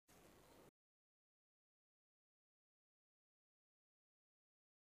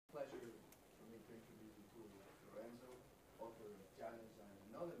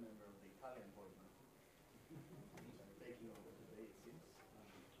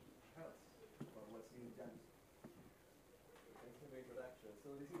Thanks for the introduction.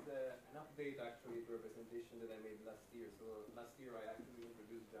 So this is an update actually to a presentation that I made last year. So last year I actually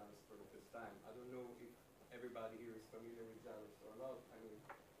introduced Janus for the first time. I don't know if everybody here is familiar with Janus or not. I mean,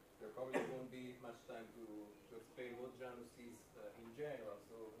 there probably won't be much time to explain what Janus is in general.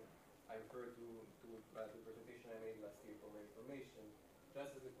 So I refer to the presentation I made last year for my information.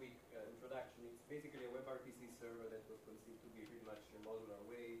 Just as a quick introduction, it's basically a WebRTC server that was conceived to be pretty much a modular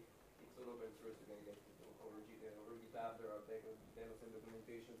way. It's all open source. You can get it over GitHub. There are demos and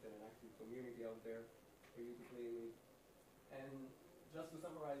documentations and an active community out there for you to play with. And just to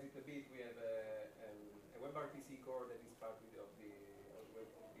summarize it a bit, we have a WebRTC core that is part of the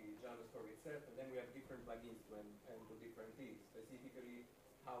Janus core itself, and then we have different plugins to handle different things. Specifically,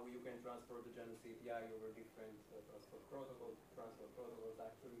 how you can transport the Janus API over different transport protocols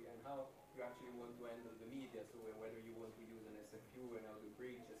actually, and how you actually want to handle the media, so whether you want to use an SFU, an audio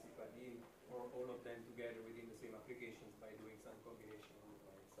bridge, a C plugin, or all of them together within the same applications by doing some combination on the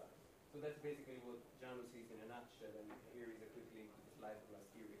client side. So that's basically what Janus is in a nutshell, and here is a quick link to the slide from last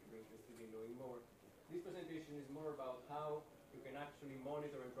year if you're interested in knowing more. This presentation is more about how you can actually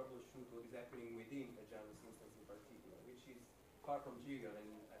monitor and troubleshoot what is happening within a Janus instance in particular, which is far from trivial, and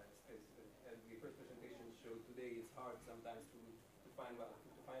as the first presentation showed today, it's hard sometimes to find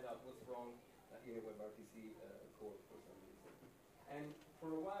out what's wrong in a WebRTC code for some reason. And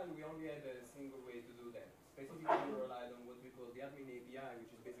for a while, we only had a single way to do that. Specifically, we relied on what we call the admin API,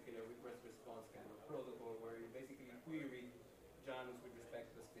 which is basically a request-response kind of protocol, where you basically query Janus with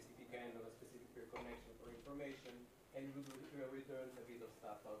respect to a specific handle, a specific peer connection for information, and it will return a bit of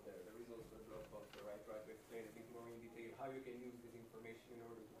stuff out there. There is also a blog post where I try to explain a bit more in detail how you can use this information in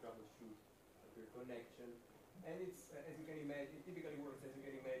order to troubleshoot a peer connection. And it's, as you can imagine, it typically works, as you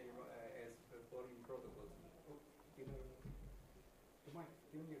can imagine, as following protocols.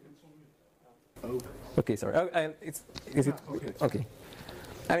 Okay, sorry. Is it okay?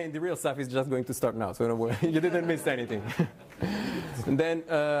 I mean, the real stuff is just going to start now, so don't worry. You didn't miss anything. And then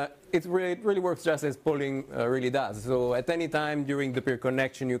it really works just as polling really does. So at any time during the peer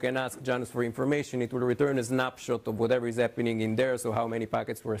connection, you can ask Janus for information. It will return a snapshot of whatever is happening in there. So how many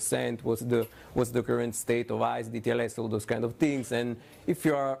packets were sent, what's the current state of ICE, DTLS, all those kind of things. And if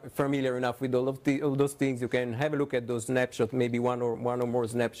you are familiar enough with all those things, you can have a look at those snapshots, maybe one or more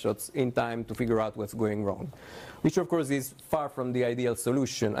snapshots in time to figure out what's going wrong, which of course is far from the ideal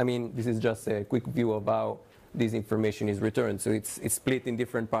solution. I mean, this is just a quick view of how this information is returned. So it's split in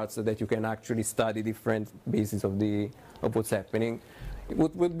different parts so that you can actually study different bases of what's happening.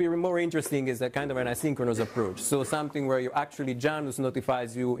 What would be more interesting is a kind of an asynchronous approach. So something where you actually, Janus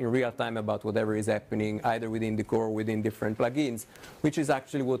notifies you in real time about whatever is happening, either within the core or within different plugins, which is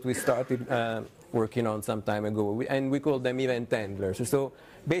actually what we started working on some time ago. And we call them event handlers. So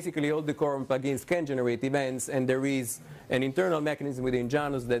basically all the core plugins can generate events, and there is an internal mechanism within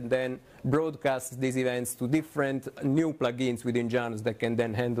Janus that then broadcasts these events to different new plugins within Janus that can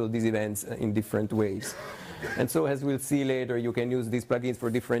then handle these events in different ways. And so as we'll see later, you can use these plugins for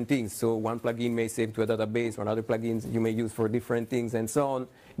different things. So one plugin may save to a database, or other plugins you may use for different things, and so on.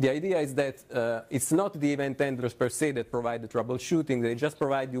 The idea is that it's not the event handlers per se that provide the troubleshooting. They just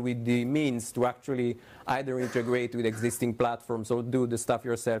provide you with the means to actually either integrate with existing platforms or do the stuff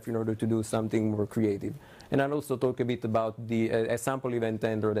yourself in order to do something more creative. And I'll also talk a bit about a sample event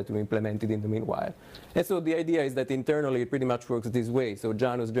handler that we implemented in the meanwhile. And so the idea is that internally it pretty much works this way. So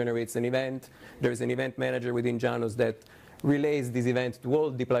Janus generates an event. There's an event manager within Janus that relays this event to all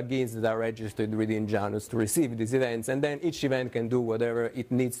the plugins that are registered within Janus to receive these events, and then each event can do whatever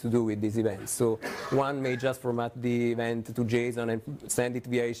it needs to do with these events. So one may just format the event to JSON and send it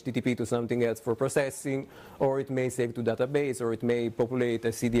via HTTP to something else for processing, or it may save to database, or it may populate a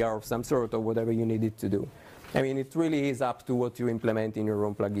CDR of some sort, or whatever you need it to do. I mean, it really is up to what you implement in your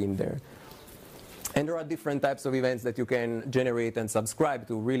own plugin there. And there are different types of events that you can generate and subscribe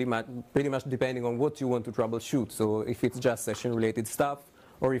to, really pretty much depending on what you want to troubleshoot. So if it's just session-related stuff,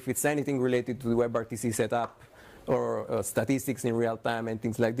 or if it's anything related to the WebRTC setup, or statistics in real time and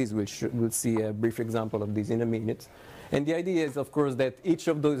things like this, we'll see a brief example of this in a minute. And the idea is, of course, that each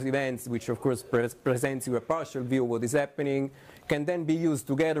of those events, which of course presents you a partial view of what is happening, can then be used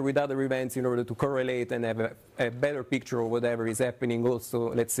together with other events in order to correlate and have a better picture of whatever is happening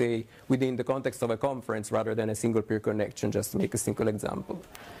also, let's say, within the context of a conference rather than a single peer connection, just to make a single example.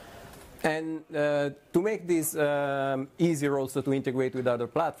 And to make this easier also to integrate with other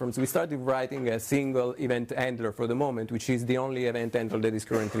platforms, we started writing a single event handler for the moment, which is the only event handler that is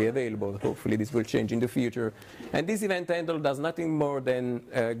currently available. Hopefully this will change in the future. And this event handler does nothing more than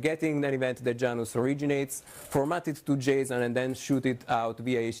getting an event that Janus originates, format it to JSON, and then shoot it out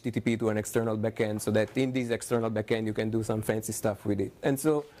via HTTP to an external backend, so that in this external backend you can do some fancy stuff with it. And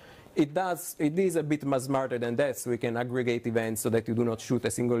so it is a bit more smarter than that, so we can aggregate events so that you do not shoot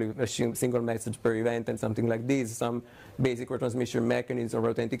a single message per event and something like this, some basic retransmission mechanism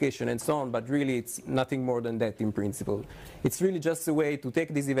or authentication and so on, but really it's nothing more than that in principle. It's really just a way to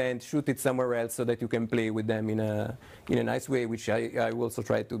take this event, shoot it somewhere else so that you can play with them in a nice way, which I will also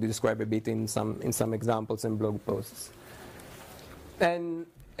try to describe a bit in some examples and blog posts. And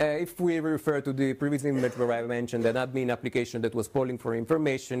if we refer to the previous image where I mentioned an admin application that was polling for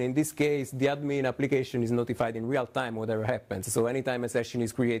information, in this case, the admin application is notified in real time whatever happens. So anytime a session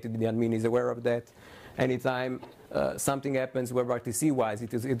is created, the admin is aware of that. Anytime something happens WebRTC-wise,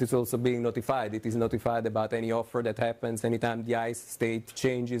 it is also being notified. It is notified about any offer that happens, anytime the ICE state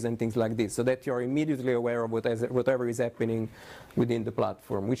changes and things like this, so that you're immediately aware of whatever is happening within the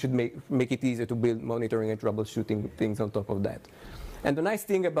platform, which should make it easier to build monitoring and troubleshooting things on top of that. And the nice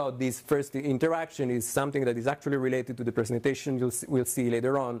thing about this first interaction is something that is actually related to the presentation we'll see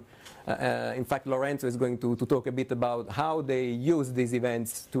later on. In fact, Lorenzo is going to talk a bit about how they use these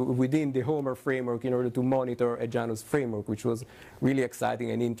events within the Homer framework in order to monitor a Janus framework, which was really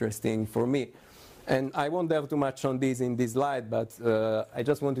exciting and interesting for me. And I won't delve too much on this in this slide, but I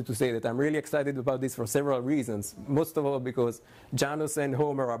just wanted to say that I'm really excited about this for several reasons. Most of all because Janus and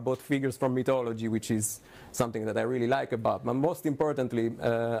Homer are both figures from mythology, which is something that I really like about. But most importantly,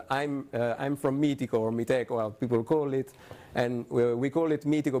 I'm from Mythico, or Miteco, how people call it. And we call it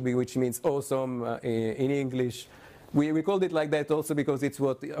Mythico, which means awesome in English. We called it like that also because it's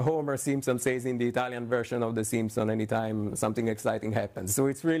what Homer Simpson says in the Italian version of The Simpsons anytime something exciting happens. So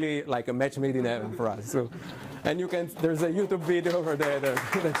it's really like a match made in heaven for us. So, and there's a YouTube video over there that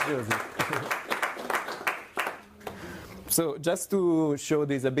shows it. So just to show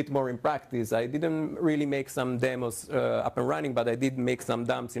this a bit more in practice, I didn't really make some demos up and running, but I did make some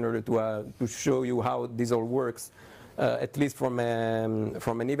dumps in order to show you how this all works. At least from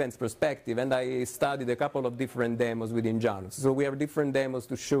an events perspective, and I studied a couple of different demos within Janus. So we have different demos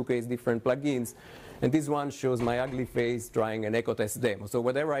to showcase different plugins, and this one shows my ugly face trying an echo test demo. So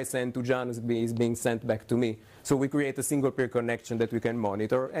whatever I send to Janus is being sent back to me. So we create a single peer connection that we can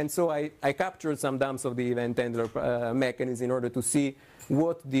monitor, and so I captured some dumps of the event handler mechanism in order to see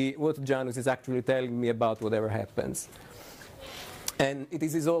what Janus is actually telling me about whatever happens. And it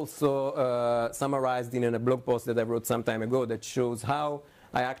is also summarized in a blog post that I wrote some time ago that shows how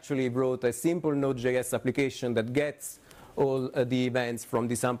I actually wrote a simple Node.js application that gets all the events from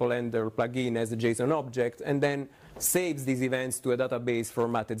the sample handler plugin as a JSON object, and then saves these events to a database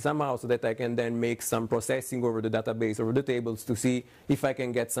formatted somehow so that I can then make some processing over the database, over the tables, to see if I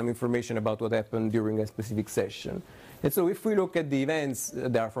can get some information about what happened during a specific session. And so if we look at the events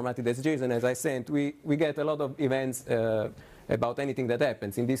that are formatted as JSON, as I said, we get a lot of events about anything that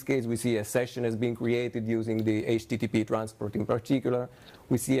happens. In this case, we see a session has been created using the HTTP transport in particular.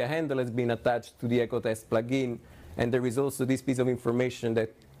 We see a handle has been attached to the echo test plugin, and there is also this piece of information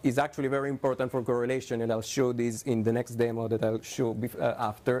that is actually very important for correlation, and I'll show this in the next demo that I'll show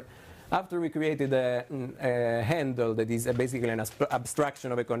after. After we created a handle that is basically an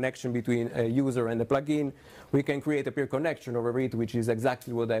abstraction of a connection between a user and a plugin, we can create a peer connection over it, which is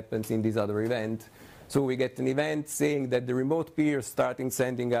exactly what happens in this other event. So we get an event saying that the remote peer starting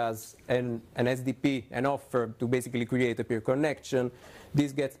sending us an SDP, an offer to basically create a peer connection.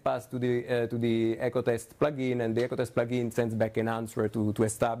 This gets passed to the echo test plugin, and the echo test plugin sends back an answer to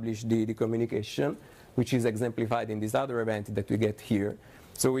establish the communication, which is exemplified in this other event that we get here.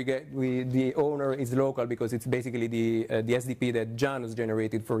 So the owner is local because it's basically the SDP that Janus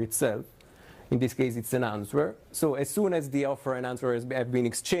generated for itself. In this case, it's an answer. So as soon as the offer and answer have been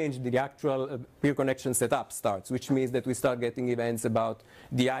exchanged, the actual peer connection setup starts, which means that we start getting events about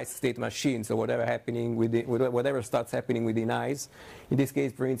the ICE state machine, so whatever starts happening within ICE. In this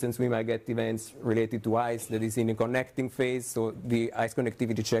case, for instance, we might get events related to ICE that is in a connecting phase, so the ICE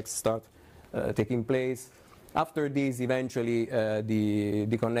connectivity checks start taking place. After this, eventually,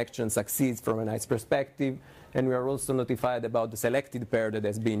 the connection succeeds from an ICE perspective, and we are also notified about the selected pair that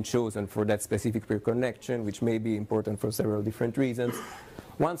has been chosen for that specific peer connection, which may be important for several different reasons.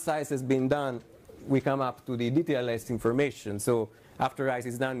 Once ICE has been done, we come up to the DTLS information. So after ICE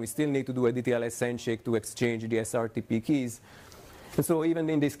is done, we still need to do a DTLS handshake to exchange the SRTP keys. And so even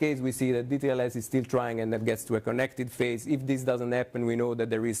in this case, we see that DTLS is still trying and that gets to a connected phase. If this doesn't happen, we know that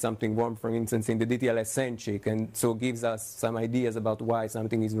there is something wrong, for instance, in the DTLS send check, and so gives us some ideas about why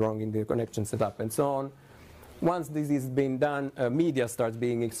something is wrong in the connection setup and so on. Once this is being done, media starts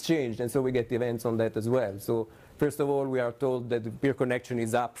being exchanged, and so we get events on that as well. So first of all, we are told that the peer connection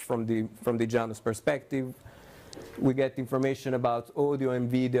is up from the Janus perspective. We get information about audio and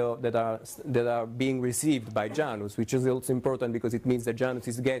video that are being received by Janus, which is also important because it means that Janus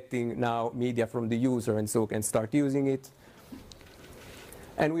is getting now media from the user and so can start using it.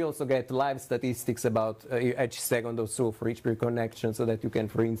 And we also get live statistics about each second or so for each peer connection, so that you can,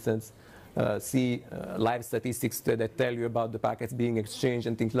 for instance, see live statistics that tell you about the packets being exchanged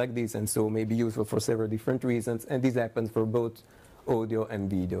and things like this, and so may be useful for several different reasons. And this happens for both audio and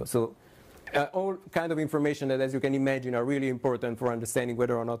video. So all kind of information that, as you can imagine, are really important for understanding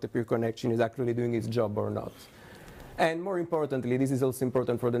whether or not the peer connection is actually doing its job or not. And more importantly, this is also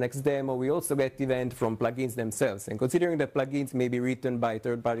important for the next demo, we also get event from plugins themselves. And considering that plugins may be written by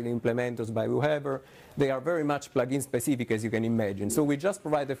third-party implementers, by whoever, they are very much plugin specific, as you can imagine. So we just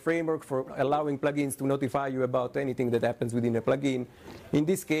provide a framework for allowing plugins to notify you about anything that happens within a plugin. In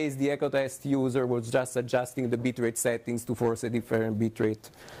this case, the echo test user was just adjusting the bitrate settings to force a different bitrate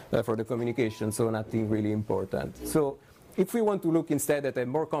for the communication, so nothing really important. So if we want to look instead at a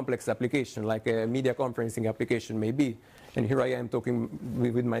more complex application, like a media conferencing application maybe, and here I am talking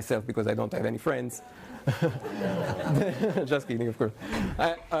with myself because I don't have any friends. Just kidding, of course.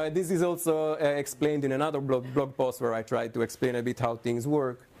 This is also explained in another blog post where I tried to explain a bit how things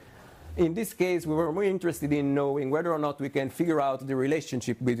work. In this case, we were more interested in knowing whether or not we can figure out the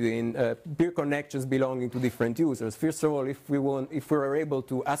relationship between peer connections belonging to different users. First of all, if we are able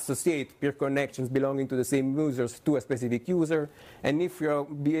to associate peer connections belonging to the same users to a specific user, and if we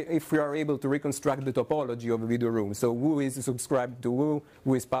are able to reconstruct the topology of a video room, so who is subscribed to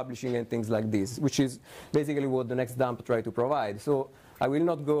who is publishing, and things like this, which is basically what the next dump try to provide. So I will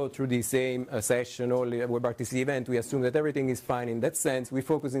not go through the same session or WebRTC event. We assume that everything is fine in that sense. We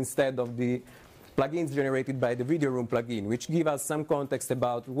focus instead of the plugins generated by the video room plugin, which give us some context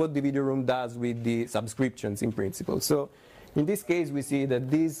about what the video room does with the subscriptions in principle. So in this case, we see that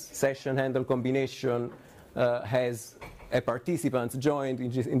this session handle combination has a participant joined.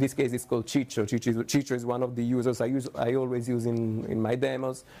 In this case, it's called Ciccio. Ciccio is one of the users I always use in my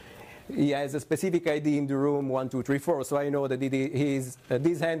demos. He has a specific ID in the room 1234, so I know that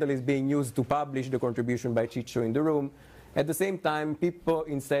this handle is being used to publish the contribution by Ciccio in the room. At the same time, Pippo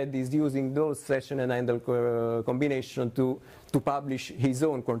instead is using those session and handle combination to publish his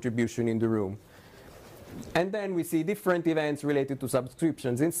own contribution in the room. And then we see different events related to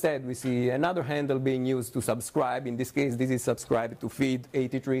subscriptions. Instead, we see another handle being used to subscribe. In this case, this is subscribed to feed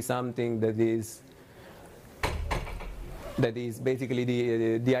 83 something, that is basically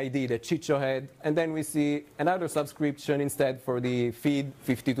the ID that Ciccio had. And then we see another subscription instead for the feed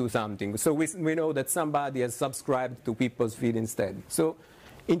 52 something. So we know that somebody has subscribed to Pippo's feed instead. So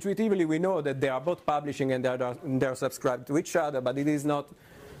intuitively we know that they are both publishing and they are subscribed to each other, but it is not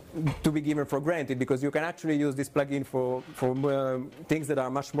to be given for granted, because you can actually use this plugin for things that are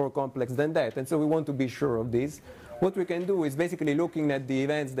much more complex than that. And so we want to be sure of this. What we can do is basically looking at the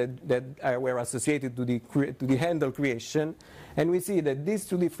events that were associated to the handle creation, and we see that these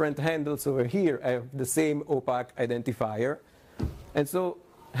two different handles over here have the same opaque identifier, and so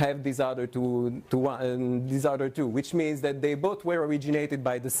have these other two, which means that they both were originated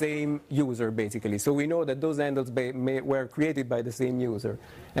by the same user, basically. So we know that those handles were created by the same user.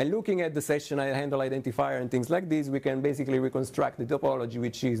 And looking at the session handle identifier and things like this, we can basically reconstruct the topology,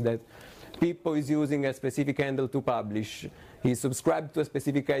 which is that Pippo is using a specific handle to publish. He's subscribed to a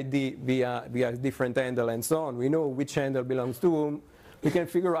specific ID via a different handle and so on. We know which handle belongs to whom. We can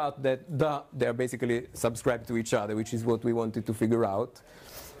figure out that they're basically subscribed to each other, which is what we wanted to figure out.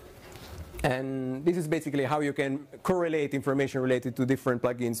 And this is basically how you can correlate information related to different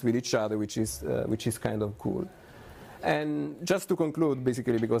plugins with each other, which is kind of cool. And just to conclude,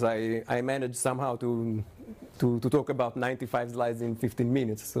 basically, because I managed somehow to talk about 95 slides in 15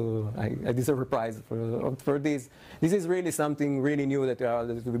 minutes, so I deserve a prize for this. This is really something really new that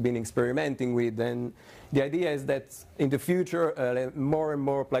we've been experimenting with, and the idea is that in the future more and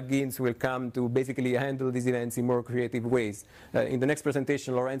more plugins will come to basically handle these events in more creative ways. In the next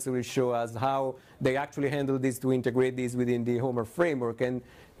presentation, Lorenzo will show us how they actually handle this to integrate this within the Homer framework, and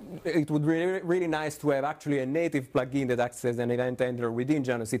it would be really nice to have actually a native plugin that acts as an event handler within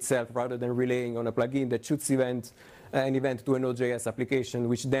Janus itself, rather than relying on a plugin that shoots an event to a Node.js application,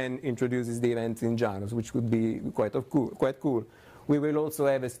 which then introduces the event in Janus, which would be quite cool. we will also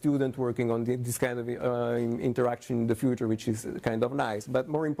have a student working on this kind of interaction in the future, which is kind of nice. But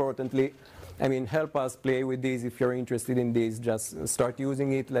more importantly, I mean, help us play with this. If you're interested in this, just start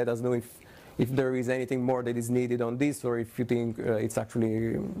using it. Let us know if there is anything more that is needed on this, or if you think it's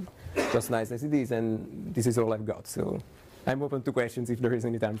actually just nice as it is. And this is all I've got. So I'm open to questions if there is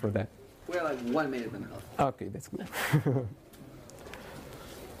any time for that. We're like 1 minute and a half. Okay, that's good.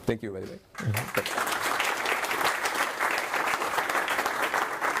 Thank you, by the way.